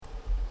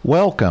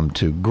Welcome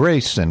to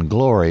Grace and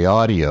Glory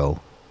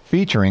Audio,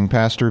 featuring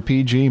Pastor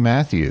P.G.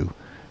 Matthew.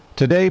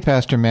 Today,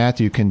 Pastor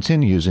Matthew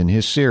continues in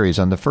his series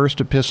on the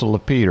first epistle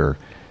of Peter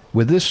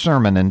with this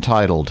sermon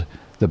entitled,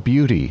 The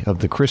Beauty of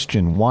the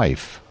Christian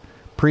Wife,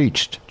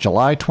 preached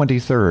July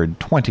 23,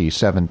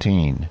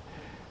 2017.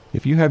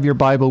 If you have your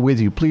Bible with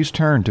you, please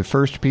turn to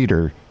 1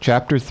 Peter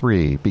chapter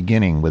 3,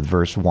 beginning with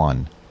verse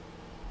 1.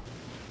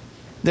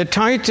 The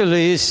title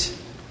is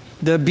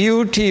The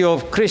Beauty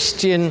of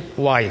Christian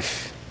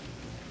Wife.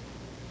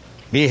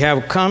 We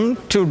have come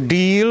to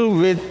deal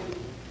with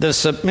the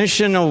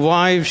submission of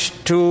wives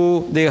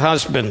to their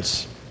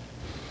husbands.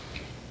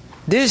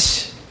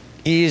 This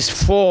is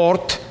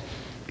fourth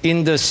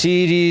in the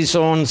series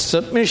on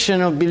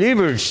submission of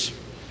believers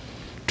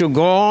to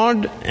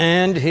God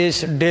and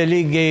His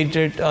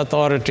delegated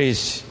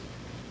authorities.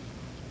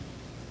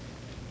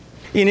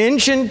 In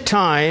ancient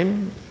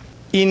time,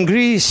 in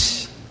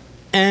Greece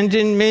and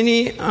in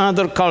many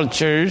other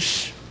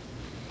cultures,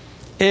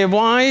 a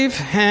wife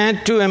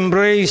had to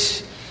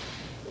embrace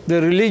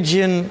the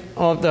religion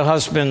of the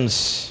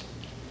husbands.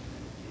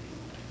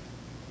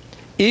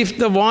 If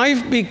the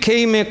wife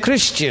became a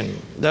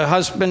Christian, the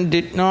husband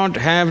did not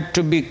have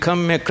to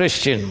become a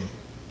Christian.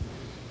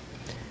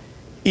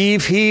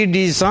 If he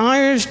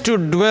desires to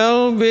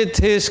dwell with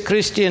his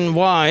Christian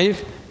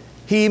wife,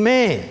 he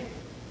may.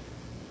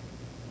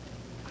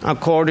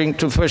 According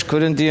to 1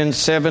 Corinthians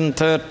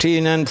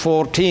 7:13 and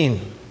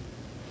 14.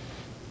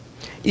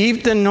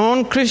 If the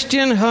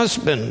non-Christian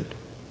husband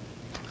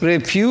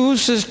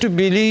refuses to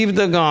believe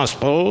the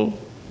gospel,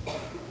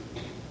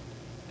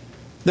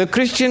 the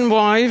Christian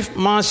wife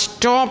must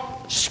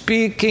stop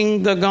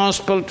speaking the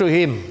gospel to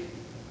him.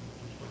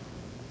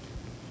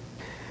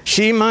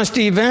 She must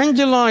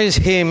evangelize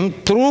him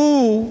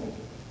through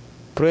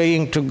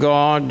praying to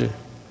God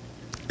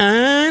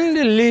and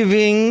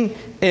living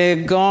a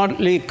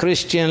godly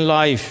Christian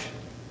life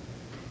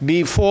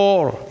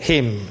before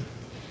him.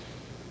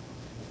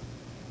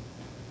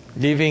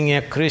 Living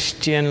a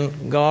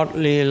Christian,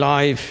 godly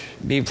life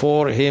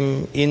before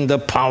Him in the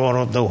power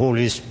of the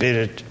Holy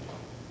Spirit.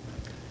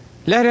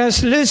 Let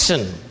us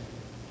listen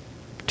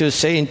to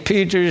St.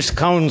 Peter's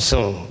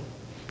counsel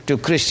to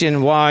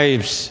Christian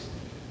wives.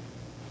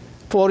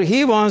 For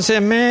he was a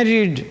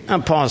married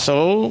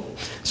apostle,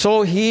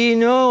 so he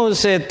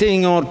knows a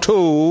thing or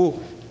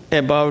two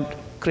about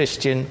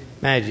Christian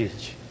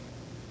marriage.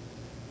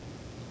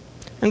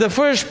 And the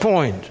first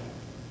point,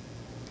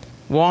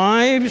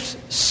 wives,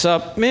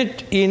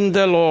 submit in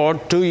the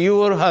Lord to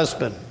your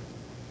husband,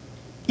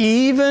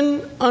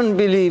 even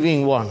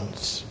unbelieving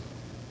ones.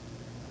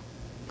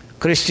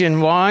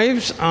 Christian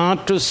wives are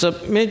to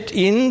submit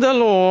in the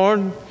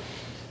Lord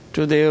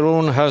to their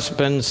own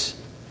husbands,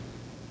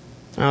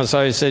 as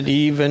I said,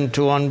 even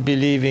to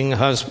unbelieving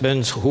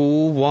husbands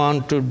who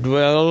want to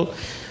dwell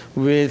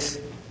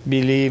with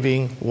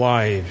believing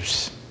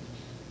wives.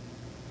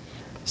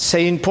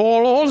 St.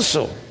 Paul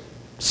also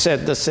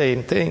said the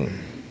same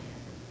thing.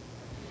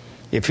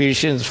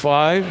 Ephesians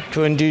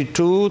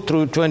 5:22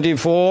 through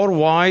 24,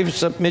 wives,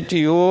 submit to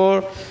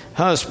your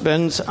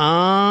husbands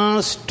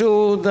as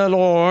to the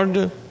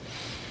Lord.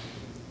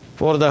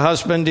 For the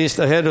husband is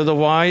the head of the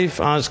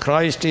wife, as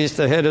Christ is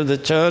the head of the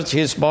church,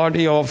 his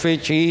body, of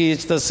which he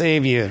is the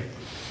Savior.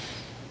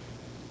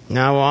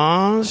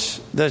 Now as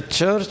the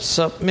church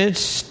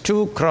submits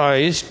to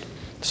Christ,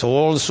 so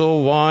also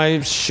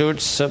wives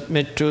should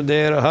submit to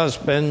their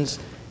husbands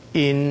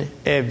in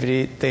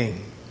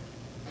everything.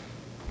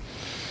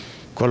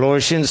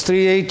 Colossians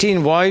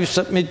 3:18, wives,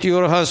 submit to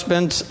your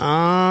husbands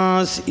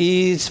as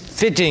is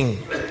fitting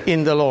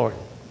in the Lord.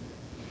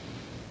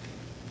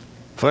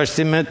 1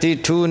 Timothy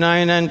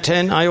 2:9 and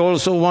 10, I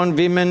also want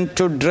women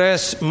to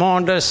dress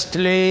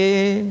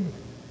modestly,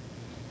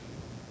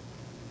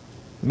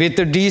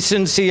 with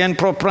decency and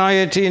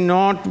propriety,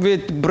 not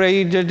with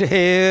braided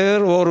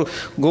hair or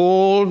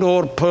gold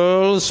or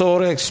pearls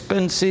or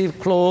expensive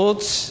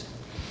clothes,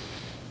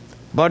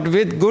 but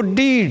with good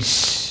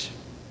deeds,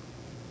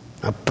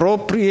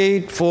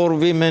 appropriate for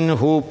women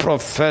who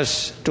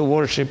profess to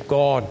worship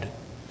God.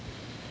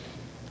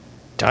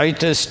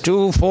 Titus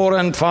 2:4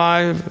 and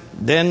 5,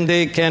 then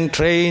they can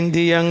train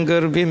the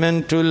younger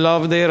women to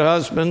love their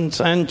husbands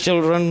and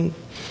children,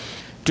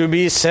 to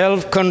be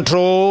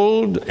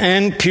self-controlled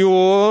and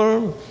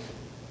pure,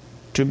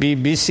 to be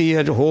busy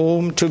at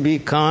home, to be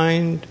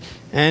kind,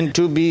 and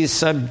to be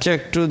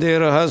subject to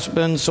their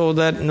husbands, so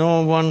that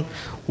no one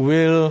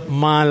will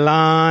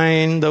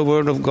malign the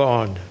word of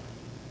God.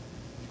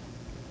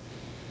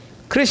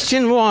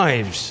 Christian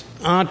wives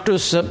are to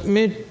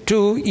submit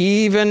to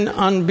even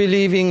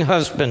unbelieving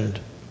husband.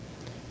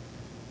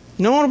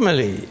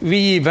 Normally,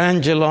 we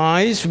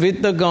evangelize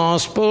with the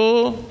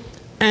gospel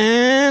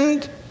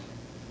and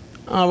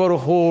our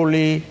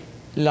holy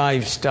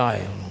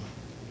lifestyle.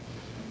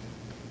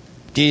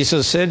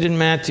 Jesus said in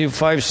Matthew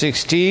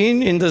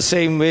 5:16, in the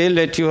same way,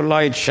 let your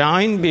light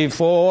shine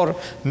before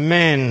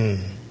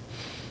men,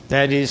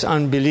 that is,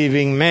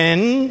 unbelieving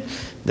men,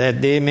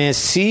 that they may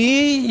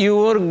see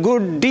your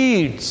good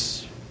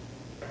deeds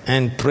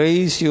and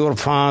praise your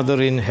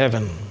Father in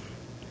heaven.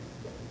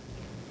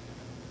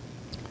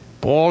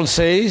 Paul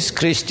says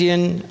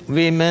Christian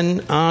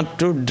women are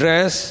to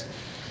dress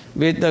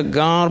with the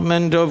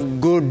garment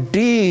of good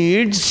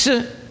deeds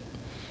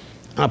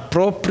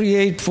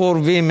appropriate for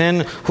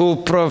women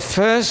who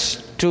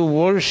profess to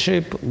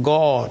worship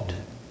God.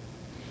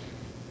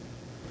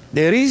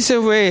 There is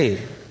a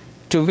way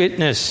to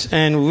witness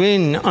and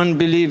win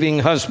unbelieving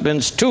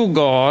husbands to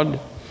God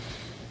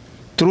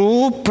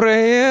through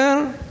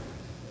prayer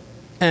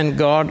and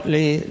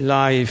godly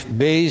life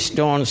based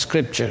on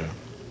Scripture.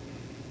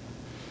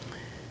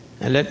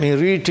 And let me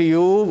read to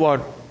you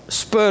what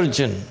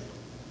Spurgeon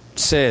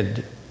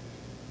said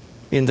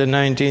in the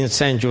 19th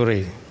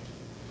century.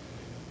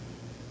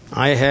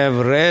 I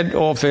have read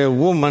of a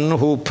woman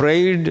who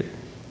prayed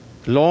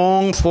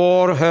long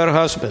for her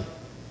husband.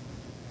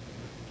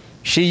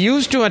 She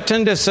used to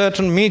attend a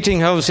certain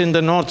meeting house in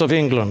the north of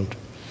England,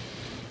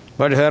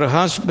 but her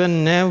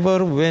husband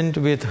never went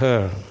with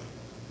her.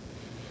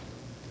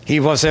 He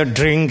was a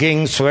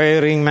drinking,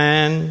 swearing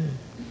man,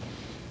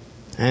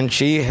 and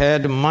she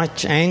had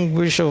much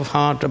anguish of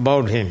heart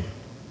about him.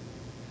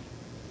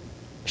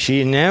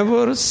 She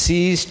never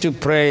ceased to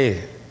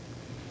pray,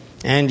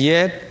 and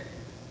yet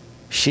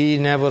she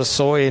never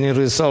saw any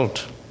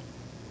result.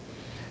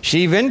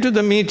 She went to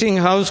the meeting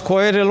house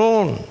quite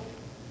alone,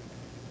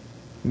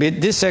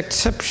 with this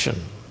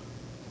exception,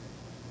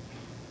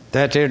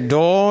 that a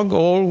dog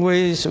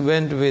always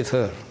went with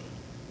her.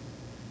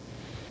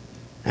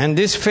 And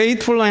this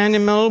faithful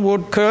animal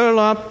would curl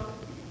up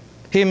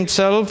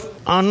himself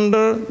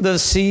under the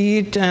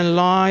seat and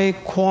lie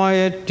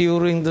quiet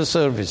during the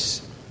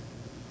service.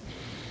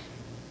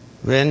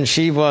 When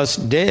she was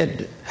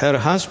dead, her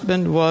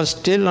husband was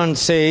still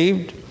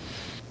unsaved,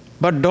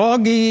 but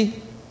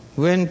Doggy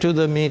went to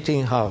the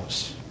meeting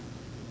house.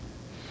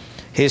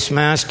 His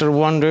master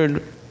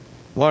wondered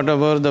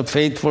whatever the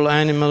faithful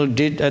animal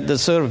did at the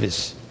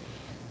service.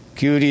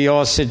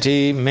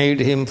 Curiosity made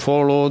him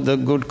follow the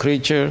good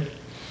creature.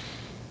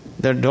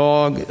 The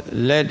dog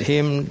led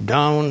him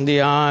down the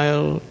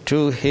aisle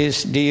to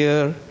his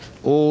dear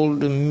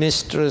old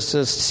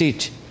mistress's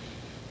seat.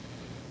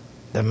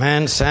 The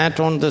man sat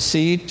on the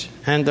seat,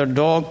 and the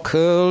dog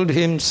curled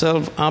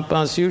himself up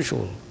as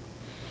usual.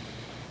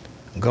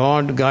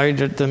 God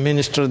guided the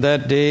minister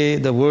that day.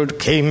 The word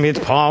came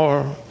with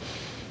power,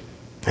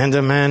 and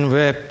the man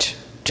wept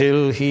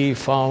till he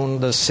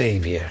found the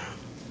Savior.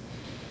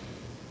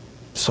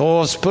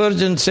 So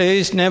Spurgeon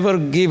says, never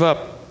give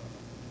up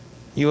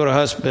your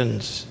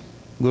husbands,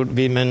 good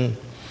women,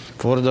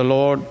 for the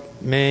Lord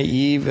may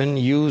even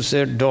use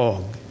a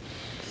dog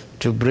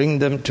to bring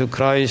them to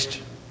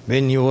Christ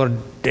when you are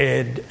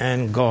dead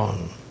and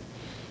gone.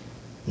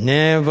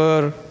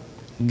 Never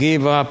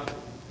give up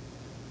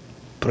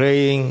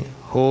praying,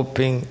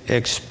 hoping,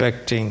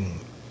 expecting.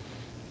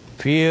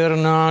 Fear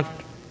not,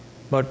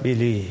 but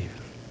believe.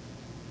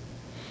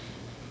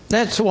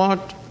 That's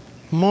what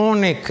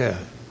Monica,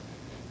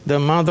 the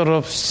mother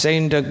of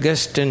St.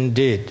 Augustine,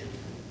 did.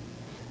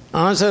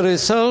 As a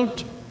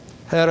result,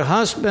 her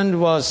husband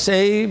was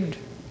saved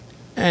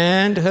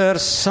and her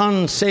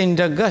son, St.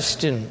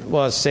 Augustine,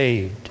 was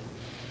saved.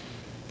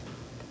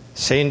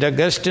 St.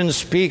 Augustine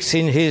speaks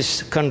in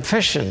his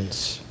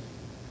Confessions.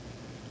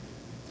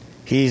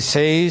 He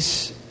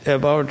says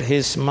about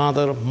his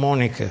mother,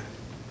 Monica,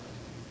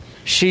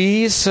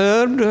 she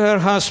served her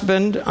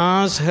husband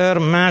as her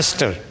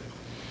master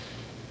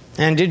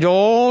and did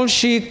all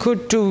she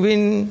could to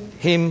win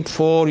him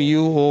for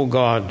you, O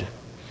God,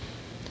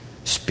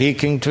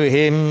 speaking to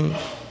him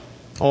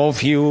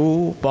of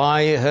you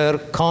by her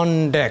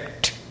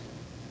conduct.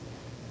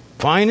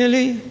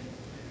 Finally,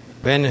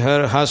 when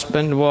her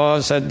husband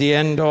was at the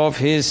end of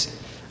his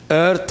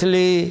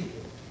earthly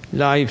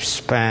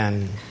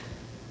lifespan,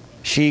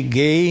 she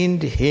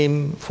gained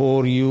him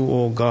for you,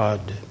 O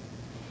God.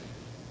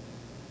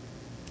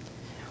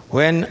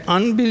 When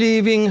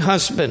unbelieving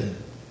husband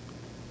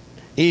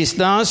is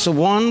thus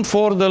won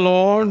for the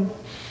Lord,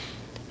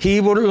 he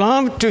would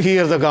love to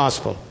hear the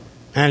gospel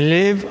and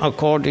live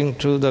according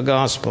to the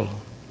gospel.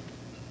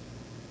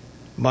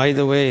 By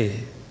the way,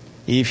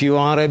 if you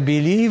are a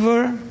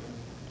believer,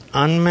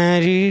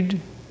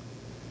 unmarried,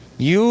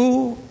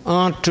 you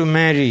are to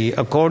marry,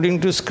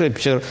 according to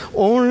Scripture,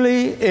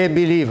 only a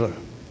believer.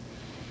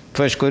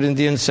 1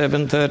 Corinthians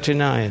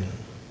 7:39.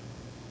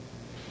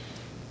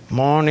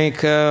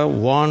 Monica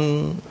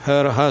won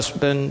her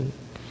husband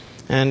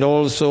and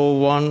also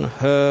won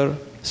her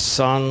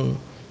son,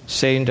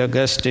 St.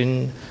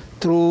 Augustine,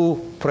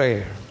 through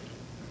prayer.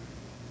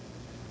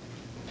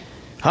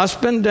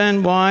 Husband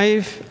and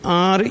wife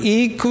are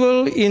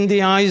equal in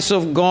the eyes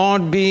of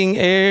God, being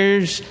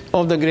heirs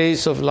of the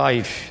grace of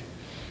life.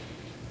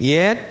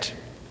 Yet,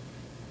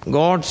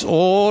 God's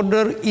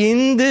order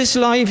in this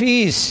life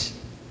is,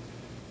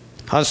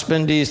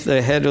 husband is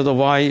the head of the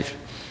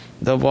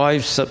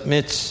wife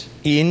submits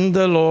in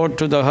the Lord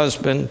to the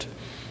husband,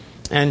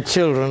 and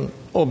children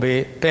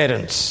obey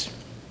parents.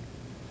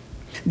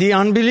 The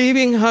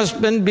unbelieving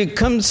husband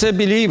becomes a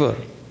believer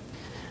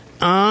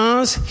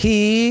as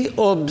he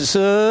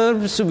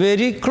observes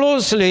very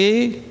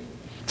closely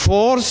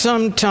for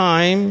some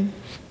time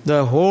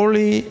the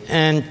holy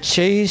and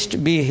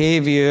chaste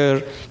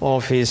behavior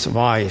of his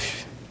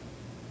wife.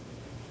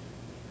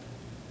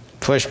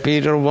 1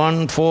 Peter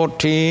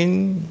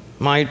 1:14,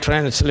 my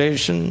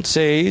translation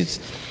says,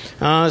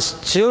 as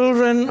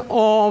children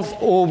of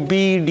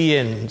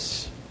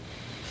obedience,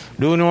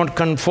 do not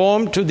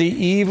conform to the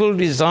evil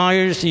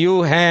desires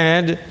you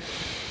had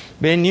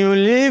when you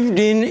lived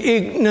in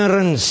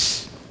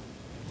ignorance,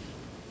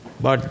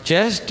 but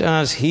just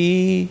as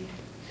he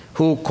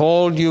who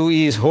called you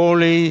is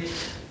holy,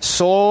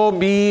 so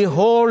be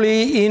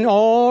holy in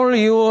all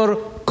your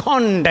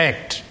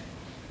conduct.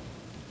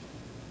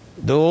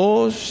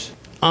 Those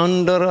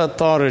under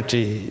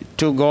authority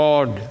to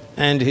God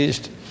and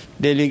his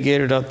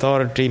delegated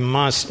authority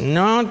must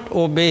not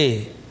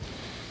obey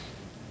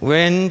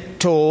when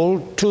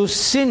told to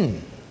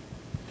sin.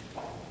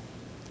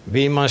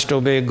 We must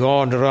obey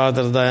God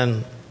rather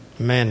than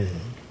men.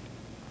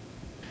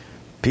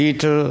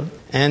 Peter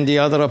and the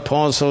other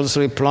apostles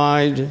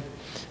replied,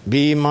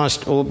 we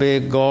must obey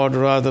God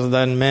rather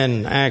than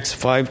men. Acts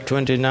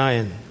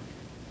 5:29.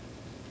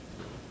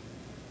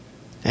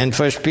 And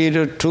 1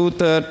 Peter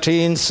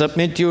 2:13,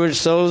 submit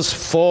yourselves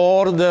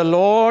for the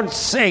Lord's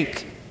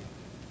sake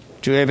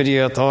to every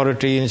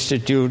authority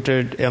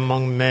instituted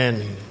among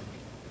men.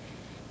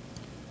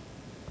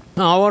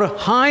 Our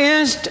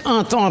highest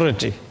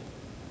authority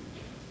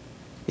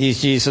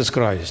is Jesus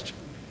Christ,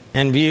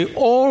 and we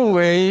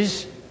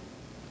always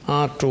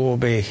are to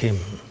obey him.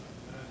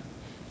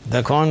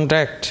 The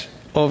conduct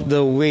of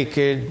the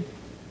wicked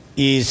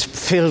is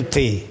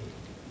filthy.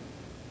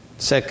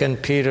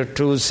 2 Peter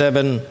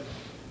 2:7,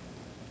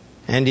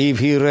 and if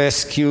he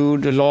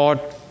rescued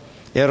Lot,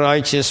 a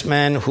righteous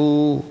man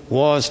who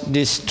was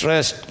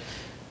distressed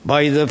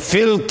by the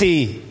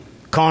filthy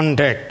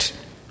conduct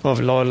of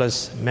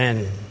lawless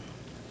men.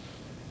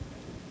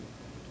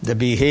 The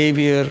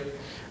behavior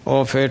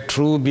of a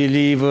true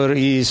believer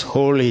is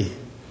holy.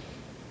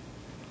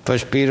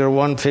 1 Peter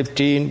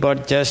 1:15,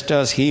 but just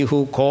as he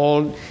who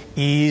called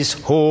is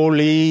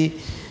holy,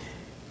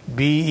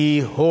 be ye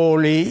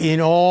holy in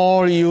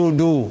all you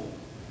do,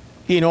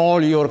 in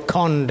all your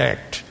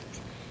conduct.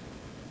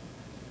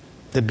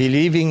 The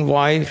believing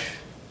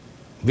wife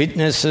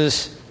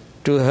witnesses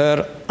to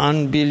her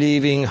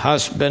unbelieving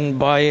husband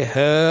by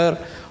her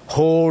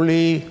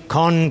holy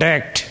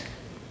conduct,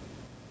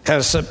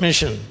 her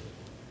submission,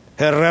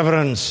 her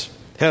reverence,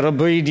 her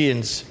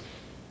obedience,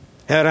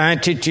 her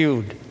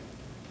attitude,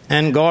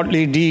 and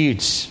godly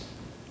deeds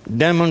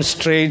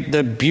demonstrate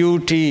the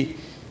beauty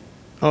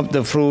of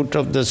the fruit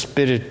of the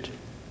Spirit.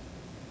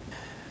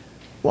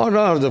 What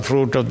are the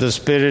fruit of the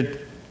Spirit?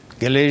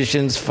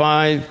 Galatians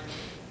 5,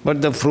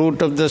 but the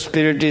fruit of the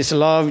Spirit is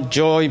love,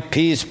 joy,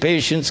 peace,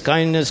 patience,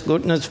 kindness,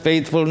 goodness,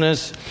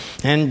 faithfulness,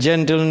 and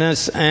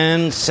gentleness,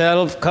 and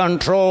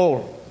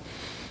self-control.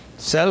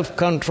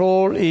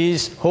 Self-control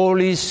is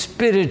Holy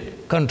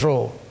Spirit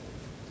control.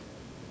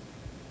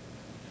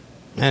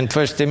 And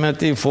 1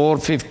 Timothy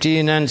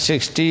 4:15 and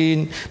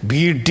 16,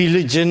 be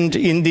diligent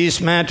in these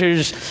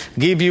matters,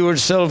 give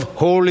yourself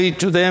wholly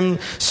to them,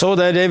 so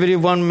that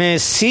everyone may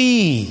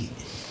see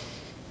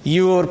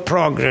your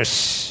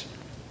progress.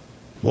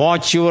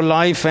 Watch your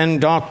life and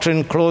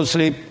doctrine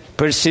closely,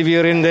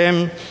 persevere in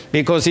them,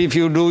 because if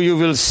you do, you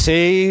will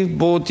save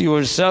both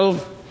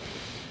yourself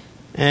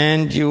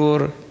and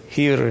your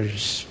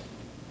hearers.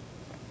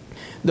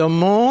 The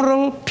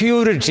moral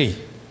purity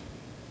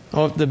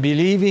of the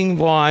believing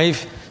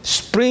wife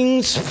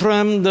springs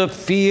from the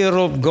fear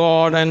of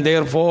God, and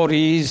therefore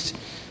is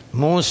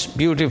most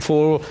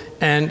beautiful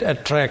and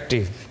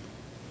attractive.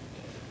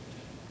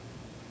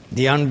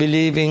 The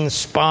unbelieving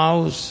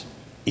spouse,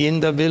 in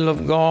the will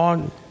of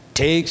God,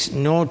 takes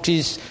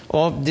notice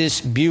of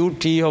this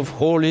beauty of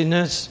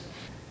holiness,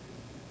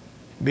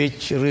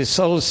 which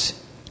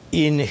results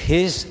in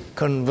his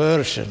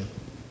conversion.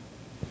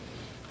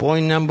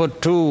 Point number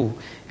 2,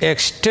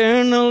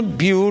 external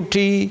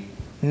beauty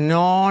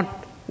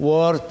not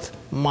worth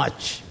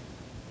much.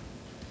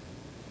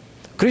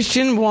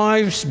 Christian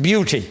wife's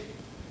beauty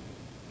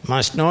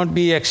must not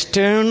be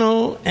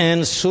external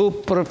and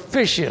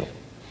superficial,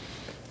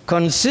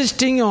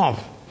 consisting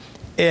of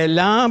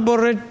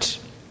elaborate,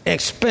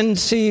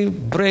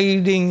 expensive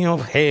braiding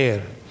of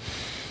hair,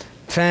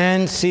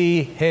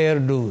 fancy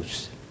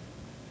hairdos,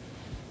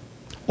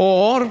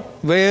 or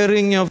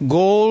wearing of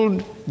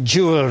gold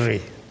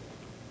jewelry,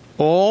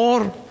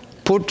 or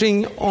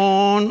putting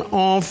on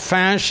of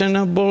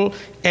fashionable,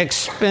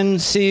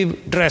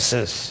 expensive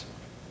dresses,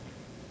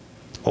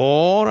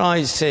 or,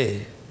 I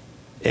say,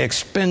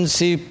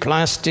 expensive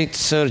plastic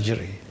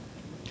surgery.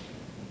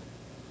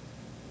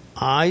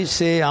 I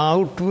say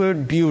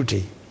outward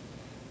beauty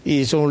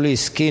is only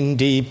skin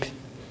deep.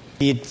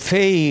 It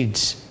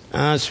fades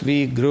as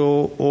we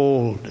grow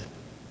old.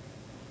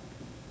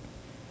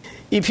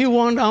 If you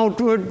want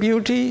outward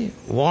beauty,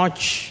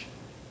 watch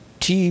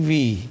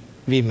TV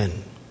women.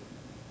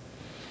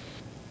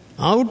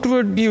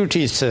 Outward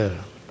beauty, sir.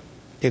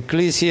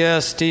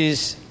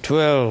 Ecclesiastes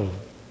 12.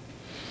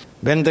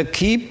 When the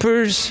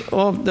keepers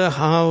of the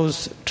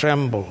house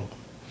tremble,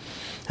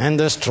 and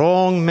the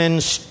strong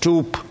men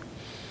stoop,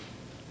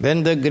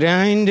 when the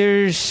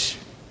grinders,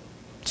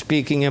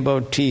 speaking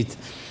about teeth,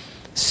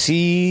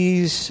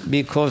 cease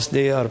because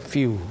they are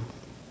few,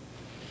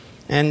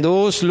 and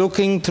those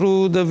looking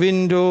through the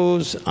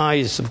windows'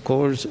 eyes, of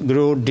course,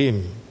 grow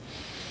dim,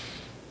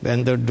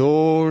 when the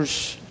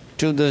doors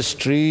to the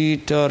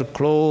street are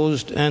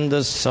closed and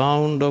the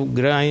sound of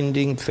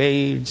grinding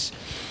fades,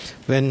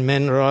 when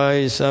men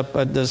rise up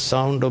at the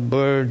sound of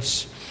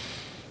birds,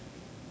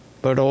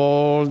 but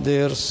all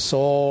their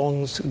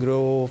songs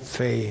grow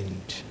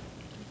faint.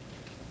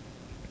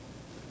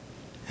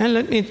 And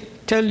let me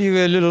tell you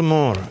a little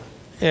more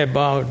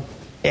about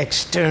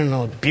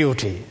external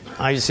beauty.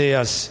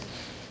 Isaiah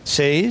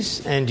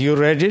says, and you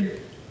read it,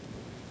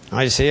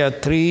 Isaiah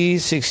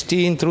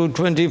 3:16 through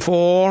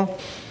 24.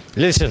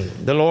 Listen,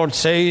 the Lord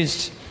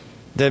says,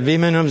 the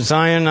women of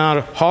Zion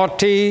are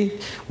haughty,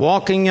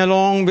 walking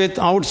along with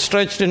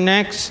outstretched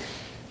necks,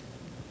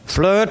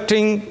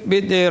 flirting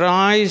with their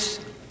eyes,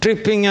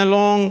 tripping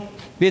along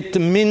with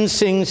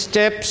mincing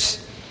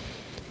steps,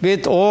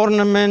 with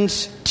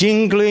ornaments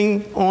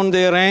jingling on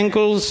their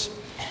ankles.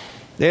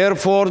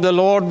 Therefore the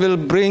Lord will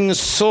bring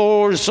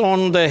sores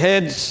on the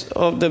heads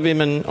of the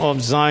women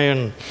of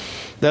Zion.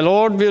 The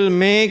Lord will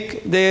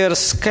make their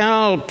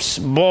scalps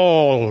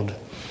bald.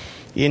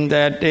 In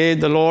that day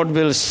the Lord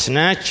will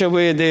snatch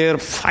away their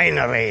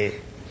finery,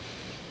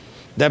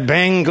 the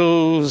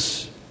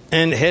bangles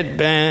and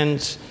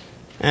headbands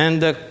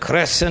and the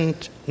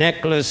crescent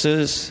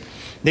necklaces,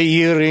 the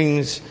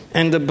earrings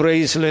and the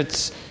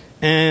bracelets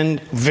and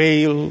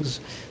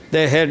veils,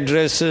 the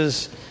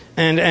headdresses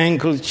and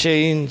ankle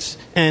chains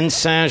and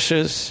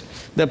sashes,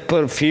 the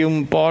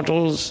perfume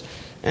bottles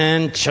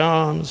and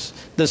charms,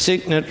 the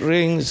signet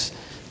rings,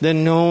 the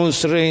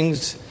nose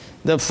rings,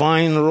 the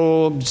fine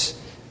robes,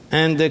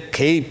 and the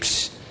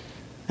capes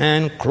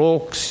and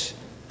cloaks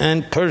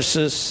and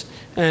purses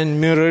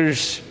and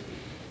mirrors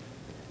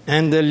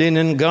and the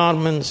linen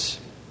garments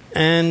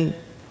and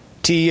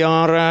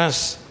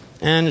tiaras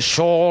and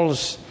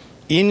shawls.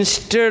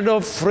 Instead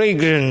of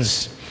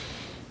fragrance,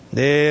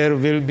 there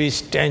will be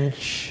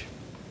stench.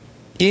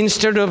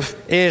 Instead of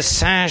a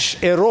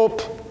sash, a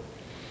rope.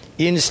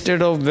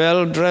 Instead of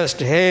well-dressed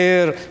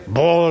hair,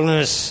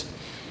 baldness.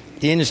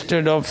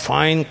 Instead of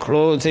fine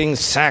clothing,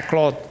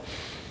 sackcloth.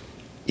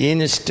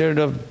 Instead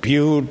of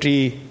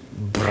beauty,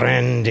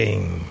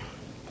 branding.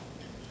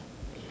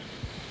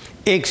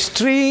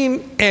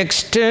 Extreme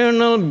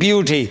external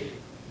beauty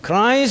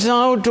cries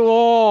out to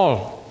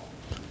all,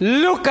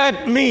 look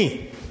at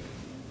me.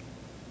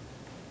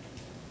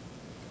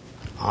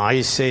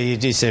 I say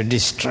it is a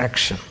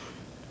distraction.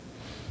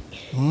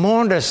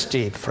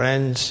 Modesty,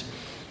 friends,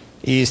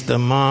 is the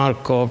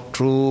mark of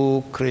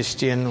true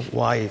Christian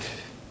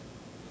wife.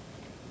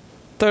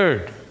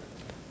 Third,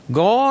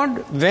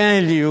 God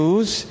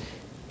values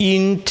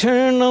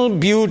internal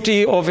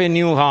beauty of a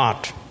new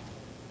heart.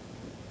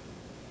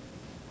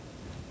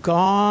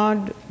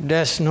 God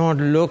does not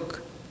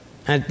look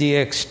at the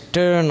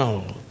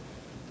external,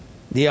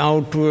 the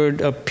outward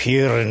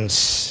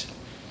appearance.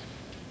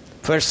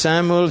 1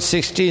 Samuel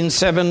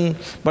 16:7,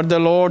 but the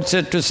Lord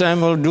said to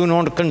Samuel, do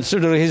not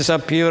consider his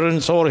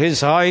appearance or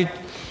his height,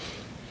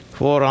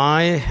 for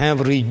I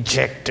have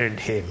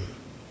rejected him.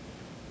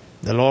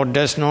 The Lord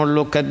does not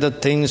look at the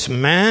things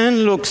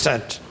man looks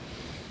at.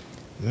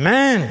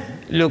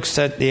 Man looks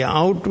at the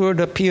outward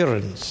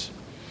appearance,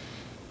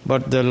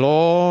 but the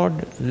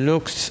Lord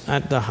looks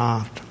at the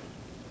heart.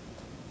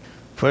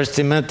 1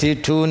 Timothy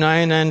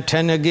 2:9 and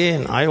 10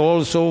 again, I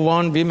also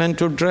want women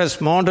to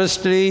dress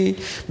modestly,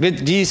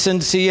 with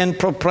decency and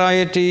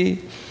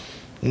propriety,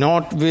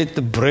 not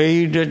with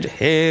braided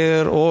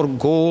hair or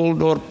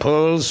gold or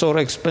pearls or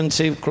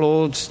expensive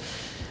clothes,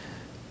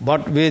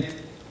 but with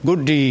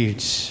good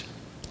deeds,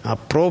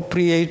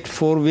 appropriate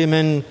for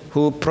women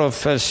who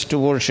profess to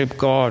worship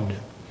God.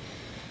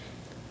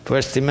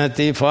 1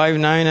 Timothy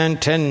 5:9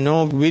 and 10,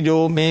 no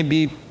widow may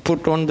be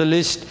put on the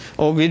list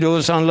of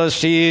widows unless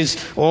she is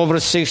over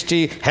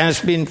 60, has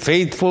been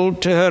faithful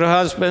to her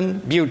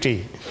husband,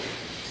 beauty,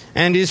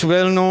 and is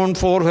well known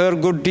for her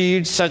good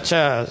deeds such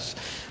as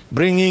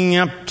bringing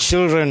up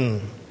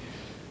children,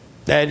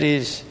 that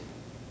is,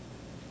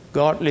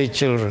 godly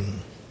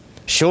children,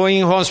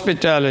 showing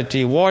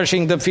hospitality,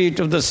 washing the feet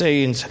of the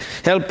saints,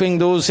 helping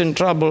those in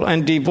trouble,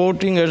 and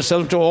devoting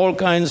herself to all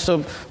kinds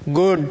of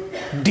good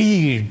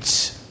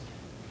deeds.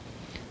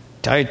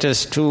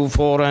 Titus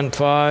 2:4 and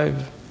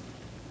 5.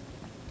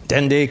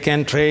 Then they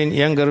can train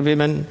younger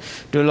women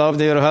to love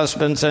their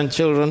husbands and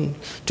children,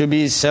 to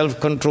be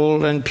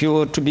self-controlled and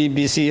pure, to be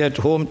busy at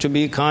home, to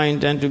be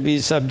kind, and to be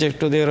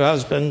subject to their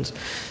husbands,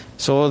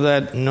 so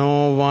that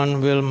no one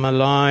will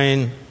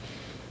malign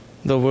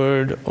the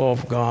word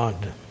of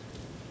God.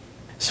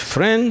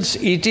 Friends,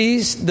 it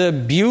is the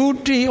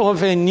beauty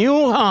of a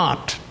new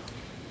heart,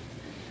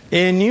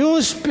 a new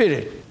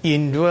spirit,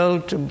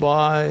 indwelt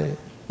by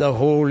the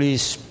Holy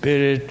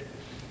Spirit,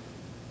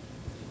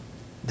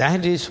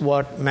 That is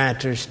what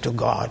matters to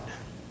God.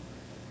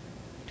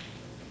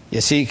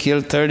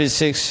 Ezekiel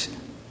 36,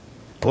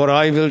 for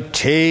I will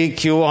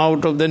take you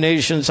out of the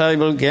nations, I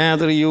will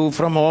gather you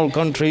from all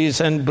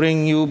countries and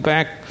bring you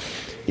back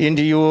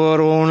into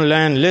your own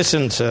land.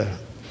 Listen, sir,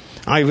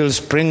 I will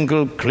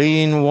sprinkle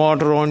clean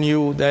water on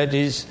you, that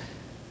is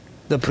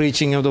the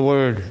preaching of the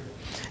word,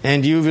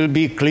 and you will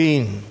be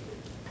clean.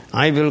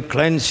 I will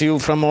cleanse you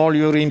from all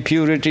your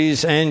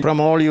impurities and from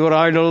all your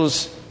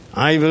idols.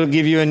 I will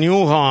give you a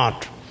new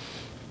heart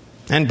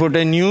and put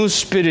a new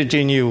spirit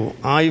in you.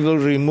 I will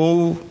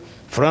remove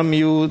from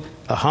you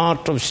a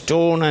heart of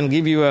stone and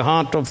give you a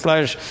heart of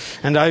flesh,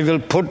 and I will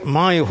put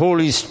my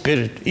Holy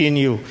Spirit in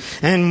you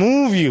and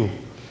move you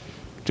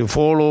to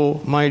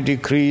follow my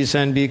decrees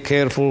and be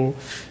careful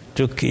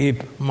to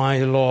keep my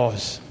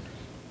laws.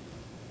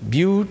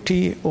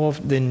 Beauty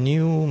of the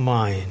new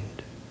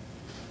mind,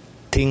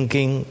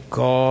 thinking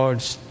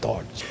God's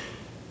thoughts.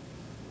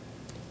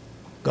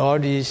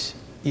 God is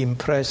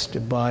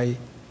impressed by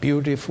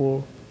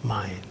beautiful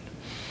mind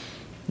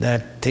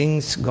that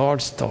thinks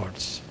God's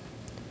thoughts.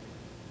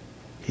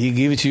 He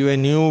gives you a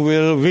new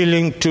will,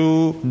 willing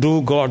to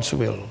do God's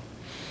will.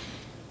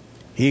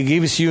 He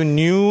gives you a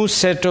new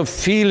set of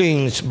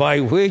feelings by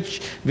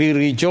which we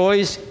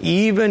rejoice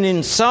even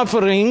in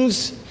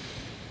sufferings,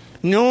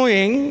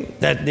 knowing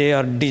that they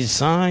are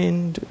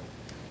designed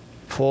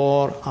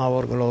for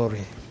our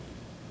glory.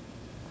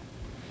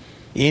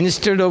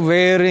 Instead of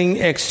wearing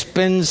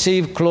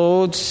expensive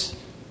clothes,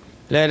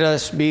 let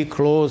us be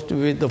clothed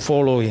with the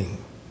following.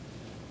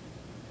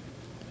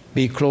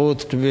 Be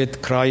clothed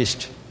with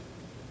Christ.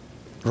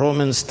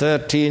 Romans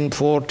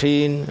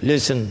 13:14,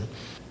 listen.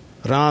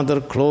 Rather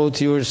clothe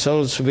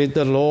yourselves with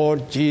the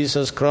Lord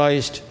Jesus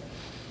Christ,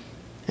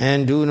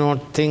 and do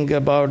not think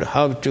about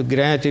how to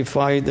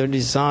gratify the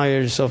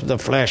desires of the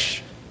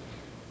flesh.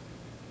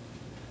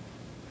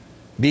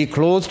 Be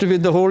clothed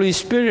with the Holy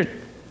Spirit.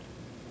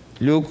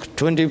 Luke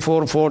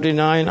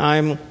 24:49, I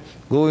am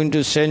going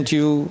to send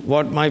you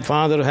what my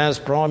Father has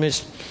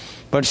promised,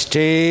 but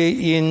stay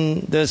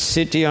in the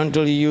city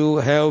until you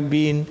have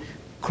been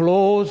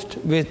clothed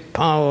with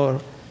power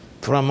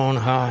from on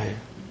high.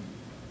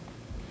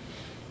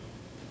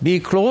 Be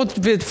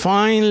clothed with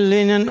fine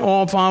linen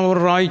of our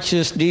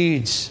righteous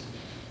deeds.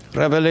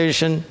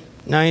 Revelation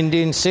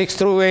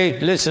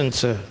 19:6-8. Listen,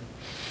 sir.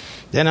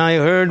 Then I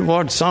heard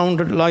what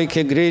sounded like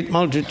a great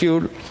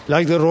multitude,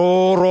 like the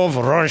roar of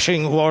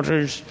rushing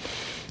waters,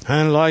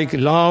 and like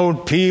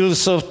loud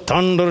peals of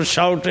thunder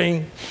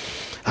shouting,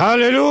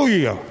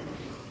 Hallelujah!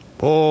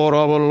 For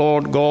our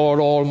Lord God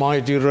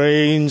Almighty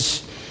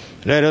reigns.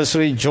 Let us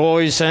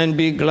rejoice and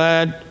be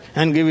glad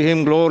and give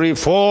him glory,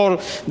 for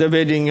the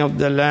wedding of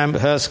the Lamb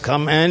has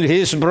come, and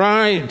his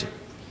bride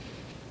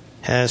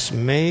has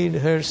made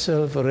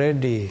herself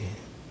ready.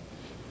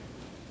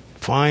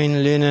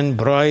 Fine linen,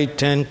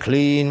 bright and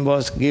clean,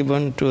 was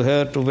given to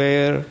her to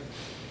wear,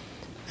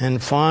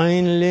 and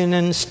fine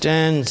linen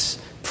stands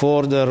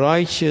for the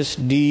righteous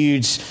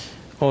deeds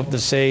of the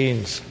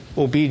saints.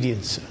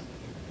 Obedience.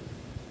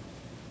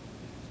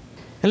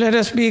 And let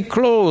us be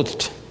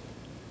clothed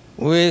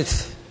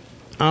with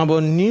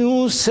our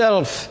new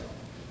self,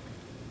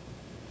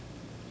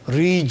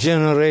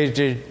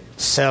 regenerated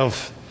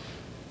self.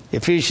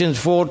 Ephesians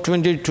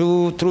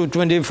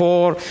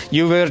 4:22-24,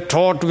 you were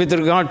taught with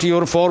regard to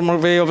your former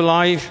way of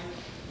life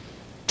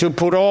to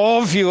put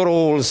off your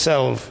old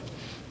self,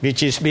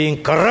 which is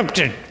being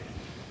corrupted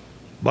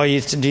by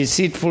its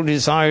deceitful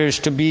desires,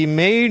 to be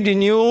made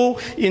new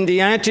in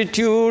the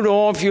attitude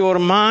of your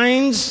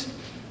minds,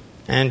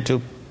 and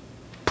to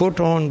put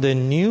on the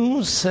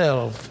new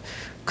self,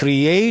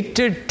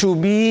 created to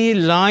be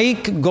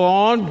like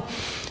God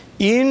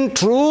in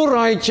true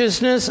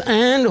righteousness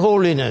and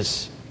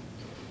holiness.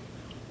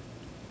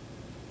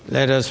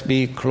 Let us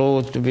be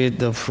clothed with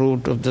the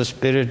fruit of the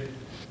Spirit: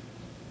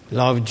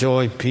 love,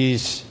 joy,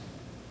 peace,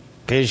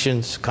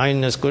 patience,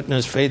 kindness,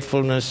 goodness,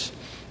 faithfulness,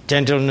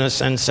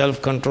 gentleness, and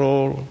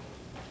self-control.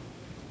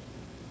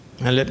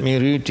 And let me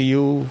read to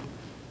you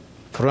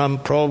from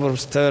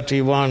Proverbs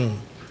 31,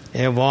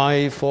 a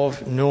wife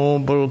of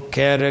noble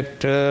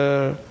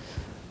character,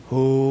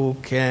 who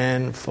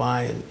can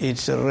find?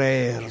 It's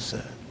rare,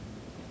 sir.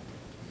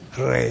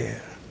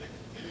 Rare.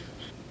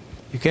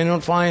 You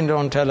cannot find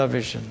on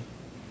television,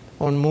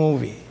 on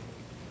movie.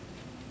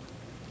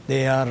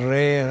 They are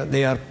rare.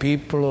 They are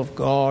people of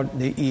God,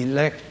 the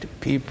elect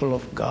people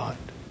of God.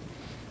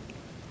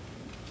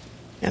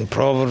 And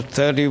Proverbs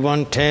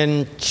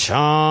 31:10,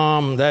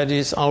 charm, that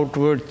is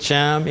outward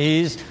charm,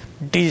 is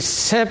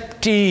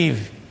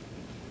deceptive,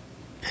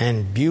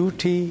 and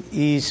beauty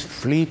is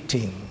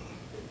fleeting.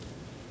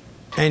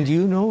 And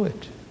you know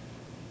it.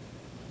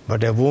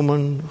 But a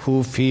woman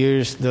who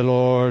fears the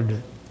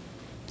Lord,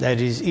 that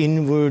is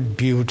inward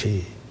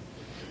beauty,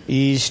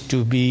 is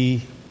to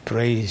be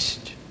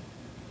praised.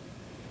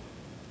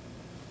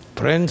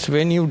 Friends,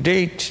 when you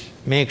date,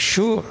 make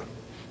sure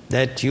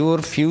that your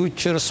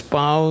future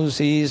spouse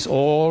is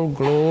all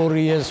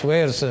glorious,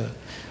 where, sir?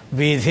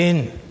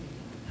 Within.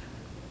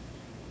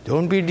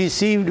 Don't be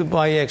deceived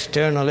by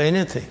external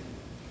anything.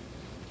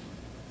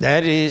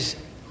 That is,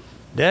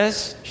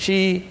 does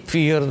she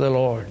fear the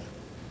Lord?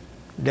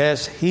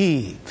 Does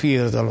he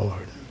fear the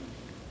Lord?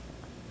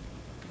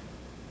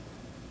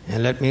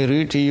 And let me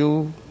read to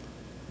you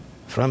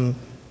from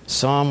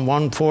Psalm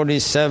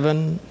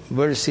 147,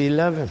 verse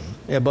 11,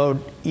 about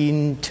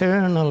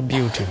internal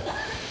beauty.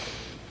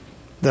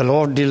 The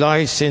Lord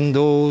delights in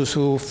those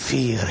who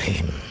fear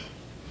him,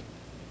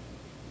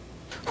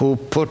 who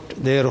put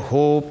their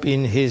hope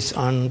in his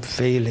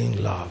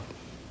unfailing love.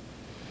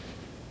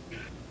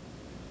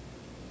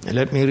 And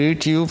let me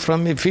read to you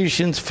from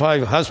Ephesians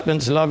 5.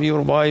 Husbands, love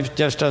your wives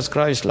just as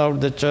Christ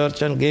loved the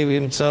church and gave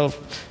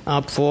himself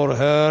up for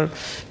her,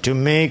 to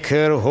make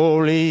her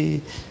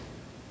holy,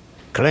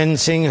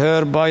 cleansing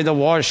her by the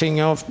washing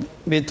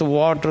with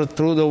water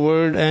through the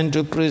word, and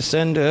to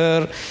present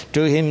her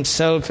to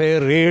himself a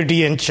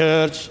radiant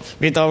church,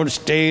 without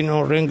stain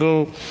or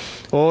wrinkle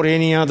or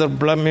any other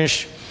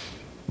blemish,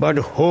 but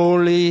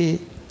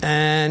holy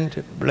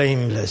and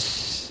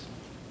blameless.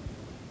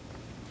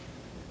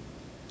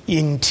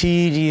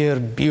 Interior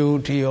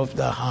beauty of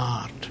the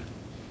heart,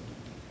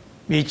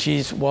 which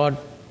is what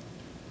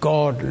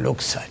God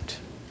looks at.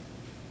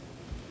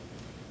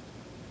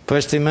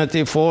 1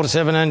 Timothy 4,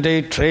 7 and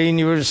 8, train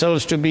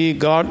yourselves to be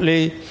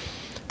godly,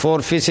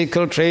 for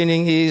physical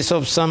training is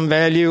of some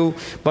value,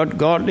 but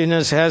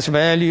godliness has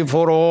value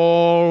for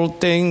all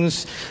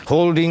things,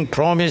 holding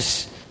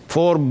promise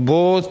for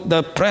both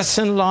the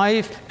present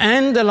life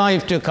and the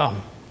life to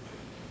come.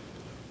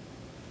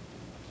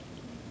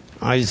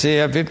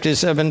 Isaiah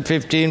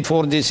 57:15,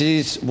 for this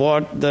is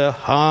what the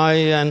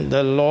high and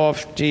the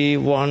lofty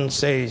one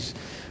says,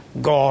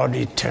 God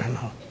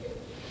eternal,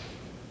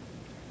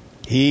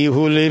 he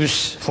who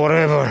lives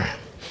forever,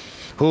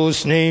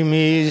 whose name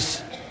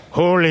is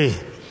holy.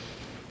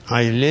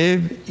 I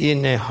live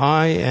in a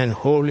high and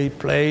holy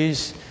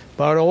place,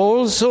 but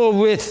also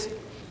with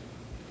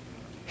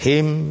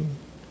him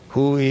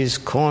who is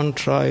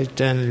contrite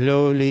and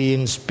lowly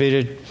in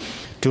spirit,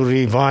 to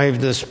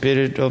revive the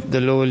spirit of the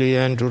lowly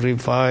and to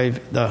revive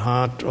the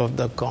heart of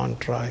the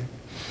contrite.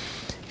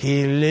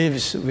 He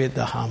lives with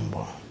the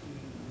humble.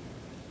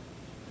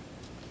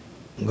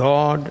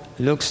 God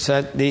looks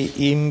at the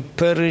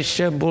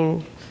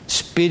imperishable,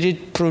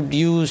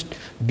 spirit-produced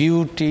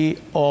beauty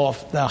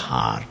of the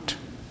heart.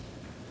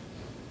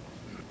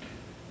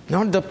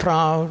 Not the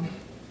proud,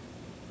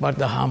 but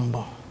the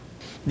humble,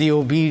 the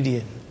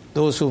obedient,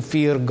 those who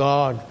fear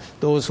God,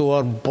 those who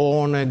are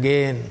born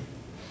again.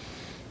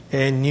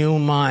 A new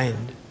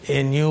mind,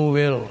 a new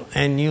will,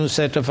 a new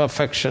set of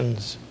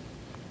affections.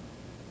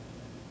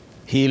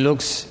 He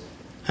looks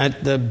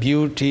at the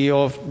beauty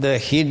of the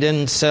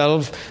hidden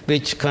self,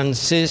 which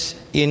consists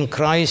in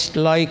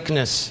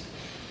Christ-likeness,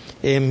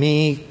 a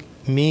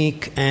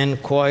meek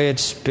and quiet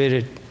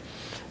spirit,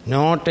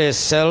 not a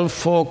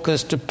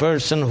self-focused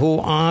person who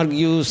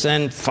argues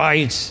and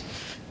fights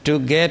to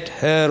get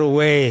her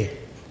way.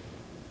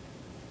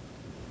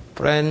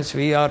 Friends,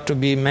 we are to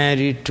be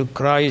married to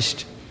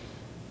Christ,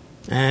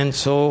 and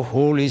so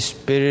Holy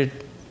Spirit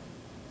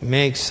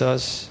makes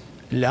us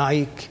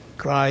like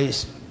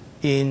Christ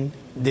in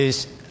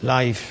this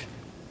life.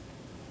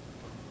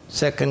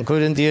 2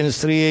 Corinthians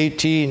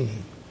 3:18,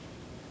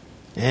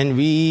 and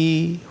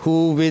we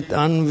who with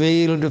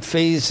unveiled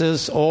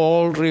faces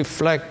all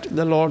reflect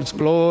the Lord's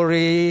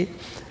glory,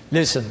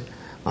 listen,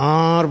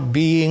 are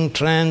being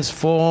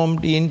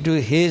transformed into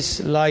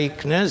his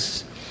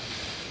likeness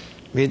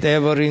with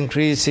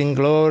ever-increasing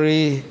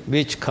glory,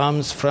 which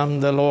comes from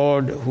the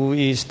Lord, who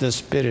is the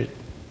Spirit.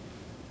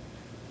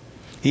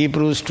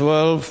 Hebrews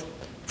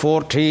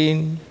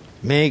 12:14,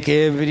 make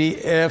every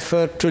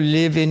effort to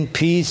live in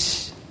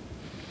peace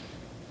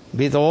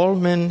with all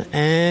men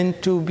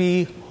and to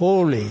be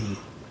holy.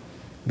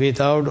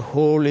 Without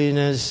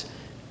holiness,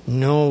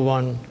 no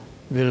one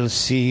will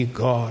see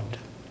God.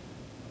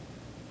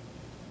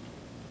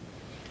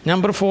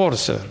 Number 4,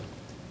 sir.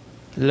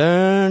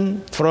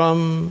 Learn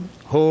from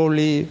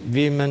holy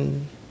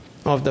women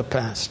of the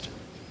past.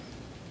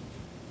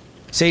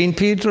 St.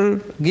 Peter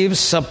gives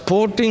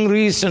supporting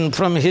reason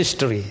from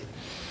history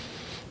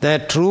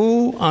that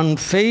true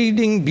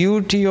unfading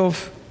beauty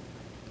of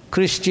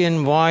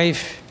Christian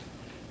wife,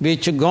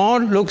 which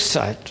God looks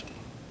at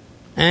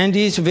and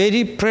is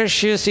very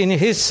precious in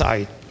his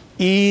sight,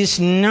 is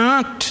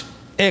not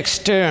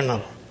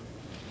external,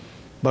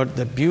 but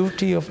the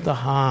beauty of the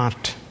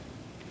heart,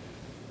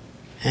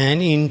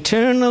 an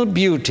internal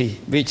beauty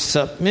which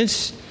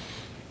submits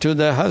to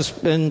the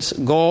husband's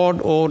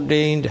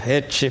God-ordained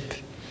headship.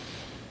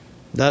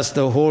 Thus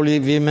the holy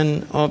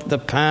women of the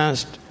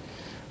past,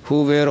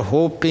 who were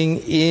hoping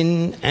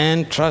in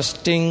and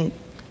trusting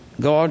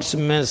God's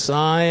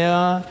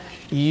Messiah,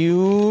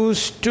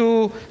 used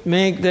to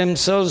make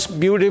themselves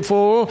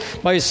beautiful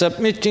by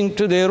submitting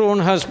to their own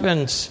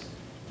husbands.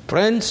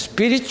 Friends,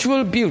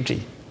 spiritual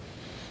beauty,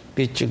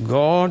 which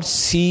God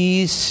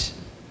sees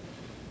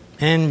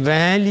and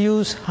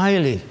values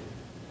highly,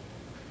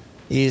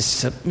 is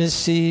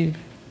submissive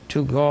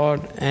to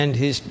God and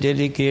his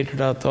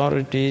delegated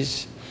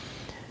authorities,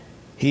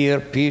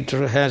 Here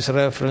Peter has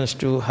reference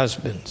to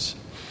husbands.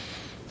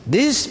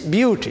 This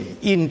beauty,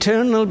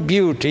 internal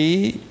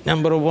beauty,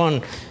 number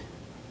one,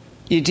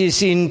 it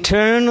is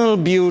internal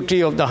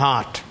beauty of the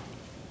heart.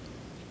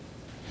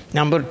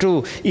 Number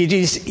two, it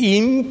is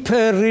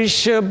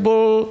imperishable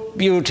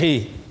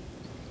beauty.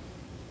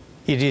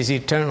 It is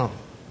eternal.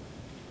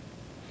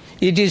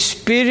 It is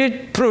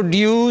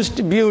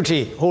Spirit-produced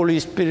beauty, Holy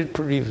Spirit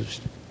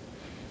produced.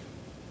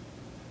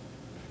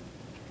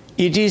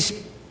 It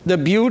is the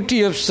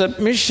beauty of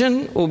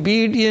submission,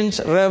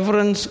 obedience,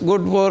 reverence,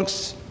 good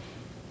works,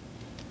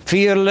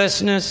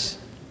 fearlessness,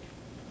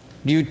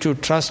 due to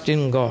trust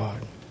in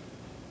God.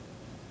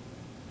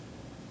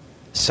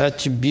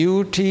 Such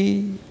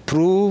beauty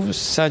proves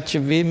such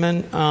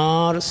women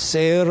are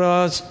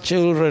Sarah's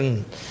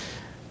children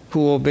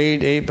who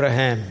obeyed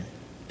Abraham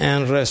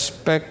and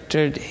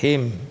respected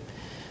him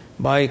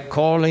by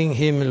calling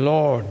him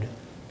Lord,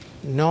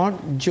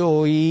 not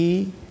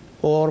Joey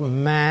or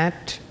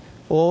Matt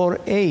or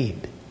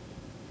Abe,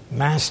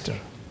 Master.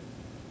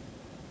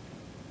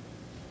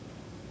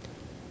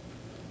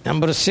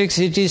 Number 6,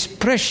 it is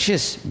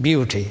precious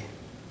beauty.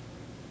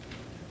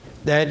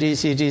 That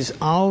is, it is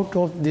out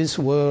of this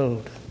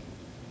world.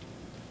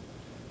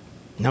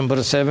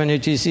 Number 7,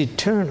 it is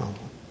eternal.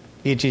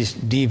 It is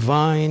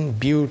divine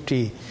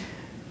beauty.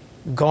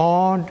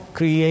 God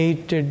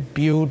created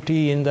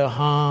beauty in the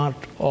heart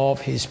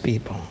of His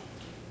people.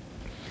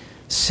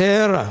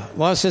 Sarah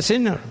was a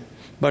sinner,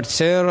 but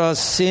Sarah's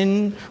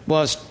sin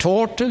was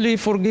totally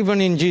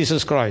forgiven in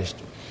Jesus Christ.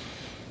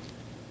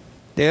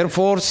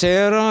 Therefore,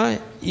 Sarah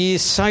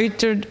is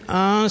cited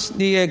as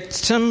the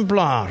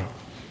exemplar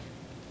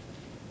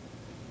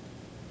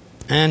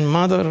and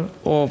mother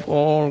of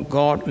all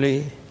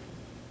godly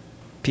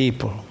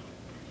people.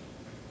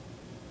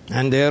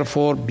 And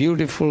therefore,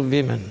 beautiful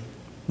women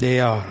they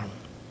are.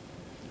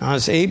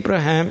 As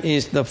Abraham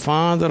is the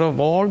father of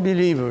all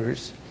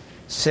believers,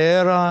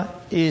 Sarah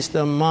is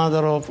the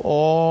mother of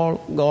all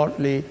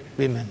godly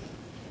women.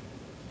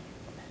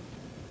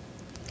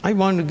 I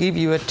want to give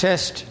you a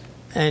test,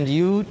 and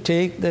you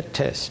take the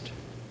test.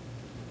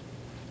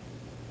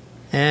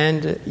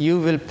 And you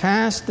will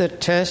pass the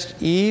test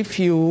if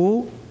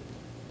you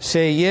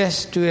say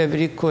yes to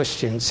every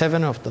question,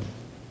 7 of them.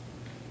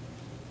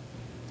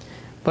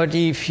 But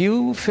if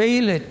you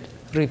fail it,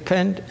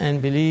 repent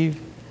and believe,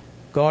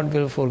 God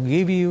will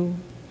forgive you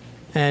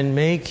and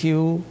make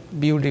you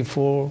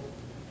beautiful,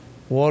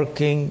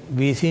 working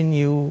within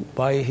you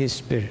by His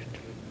Spirit.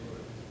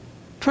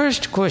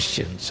 First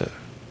question, sir.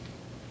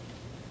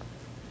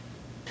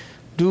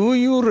 Do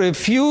you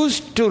refuse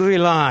to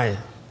rely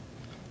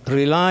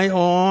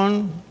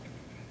on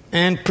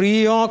and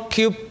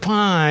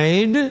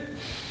preoccupied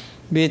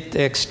with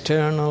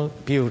external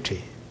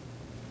beauty?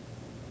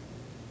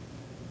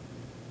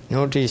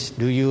 Notice,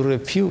 do you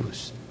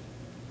refuse?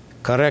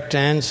 Correct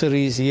answer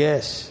is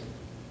yes.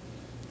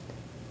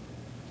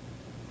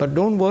 But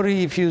don't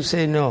worry if you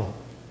say no,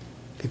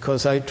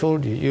 because I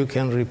told you, you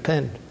can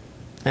repent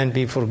and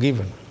be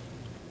forgiven.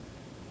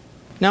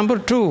 Number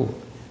 2,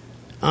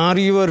 are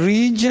you a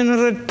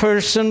regenerate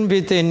person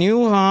with a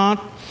new heart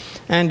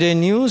and a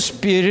new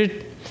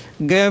spirit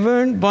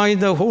governed by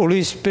the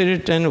Holy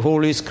Spirit and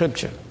Holy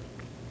Scripture?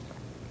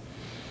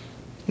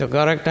 The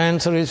correct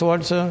answer is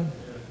what, sir?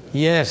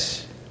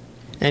 Yes.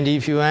 And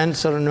if you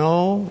answer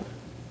no,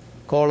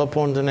 call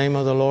upon the name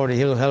of the Lord,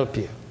 He'll help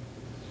you.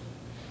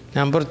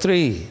 Number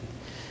 3,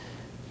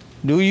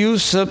 do you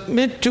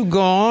submit to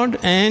God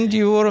and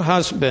your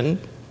husband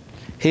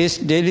His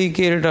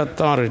delegated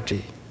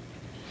authority?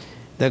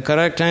 The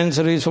correct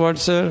answer is what,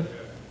 sir?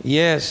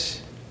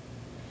 Yes.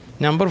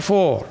 Number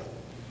 4,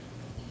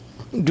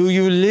 do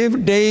you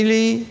live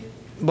daily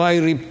by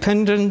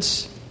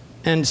repentance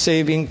and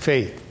saving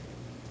faith?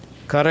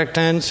 Correct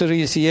answer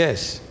is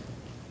yes.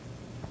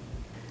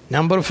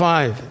 Number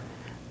 5,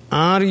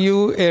 are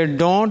you a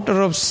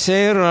daughter of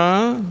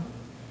Sarah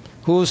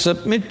who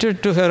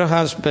submitted to her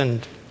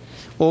husband,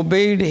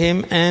 obeyed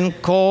him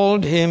and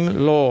called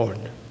him Lord?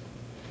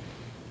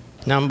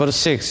 Number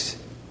 6,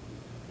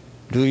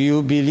 do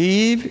you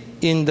believe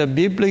in the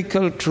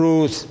biblical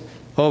truth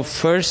of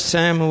 1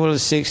 Samuel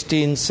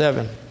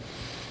 16:7,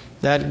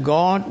 that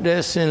God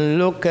doesn't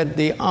look at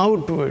the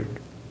outward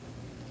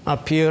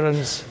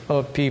appearance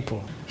of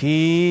people.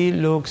 He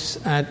looks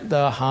at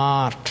the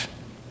heart.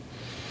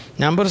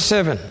 Number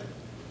 7,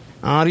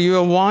 are you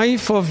a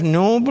wife of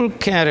noble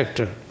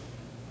character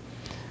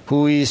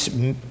who is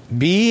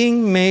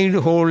being made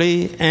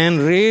holy and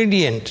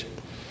radiant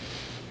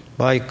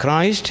by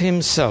Christ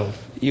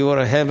Himself,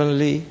 your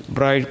heavenly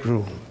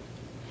bridegroom?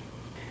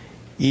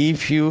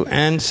 If you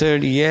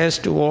answered yes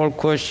to all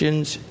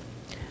questions,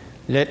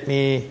 let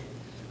me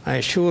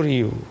assure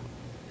you,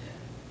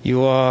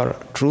 you are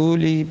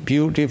truly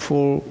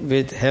beautiful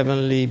with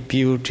heavenly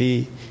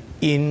beauty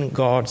in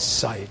God's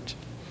sight.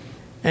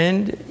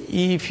 And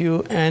if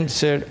you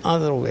answered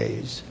other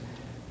ways,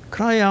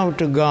 cry out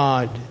to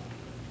God,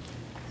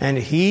 and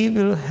He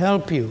will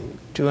help you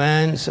to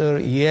answer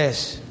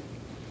yes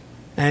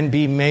and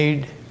be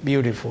made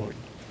beautiful.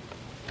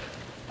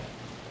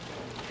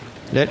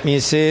 Let me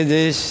say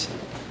this,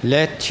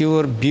 let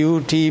your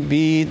beauty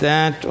be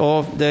that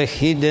of the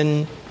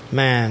hidden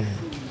man,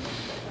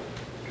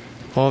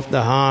 of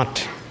the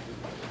heart,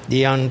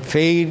 the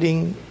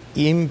unfading,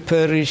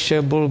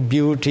 imperishable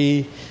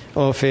beauty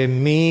of a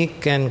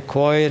meek and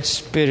quiet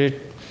spirit,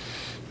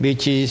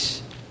 which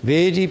is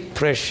very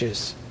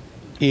precious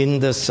in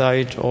the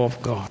sight of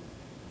God.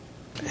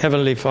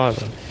 Heavenly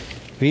Father,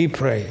 we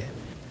pray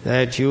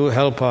that you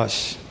help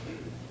us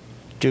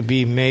to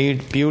be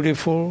made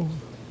beautiful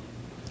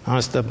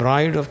as the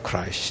bride of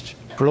Christ,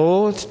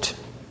 clothed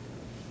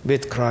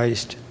with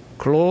Christ,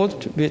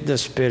 clothed with the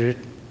Spirit,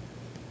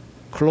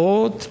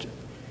 clothed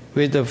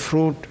with the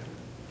fruit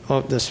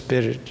of the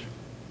Spirit,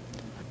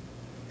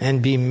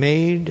 and be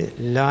made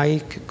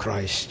like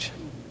Christ,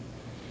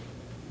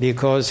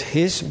 because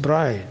his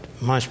bride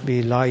must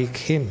be like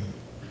him.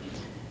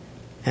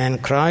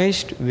 And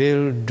Christ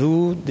will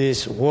do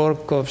this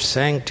work of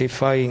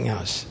sanctifying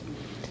us.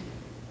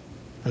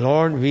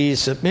 Lord, we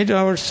submit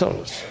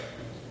ourselves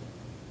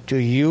to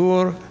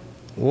your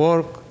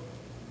work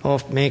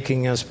of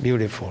making us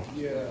beautiful.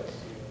 Yes.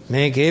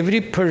 Make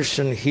every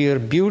person here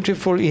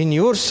beautiful in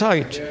your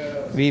sight.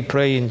 Yes. We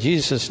pray in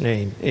Jesus'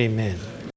 name. Amen.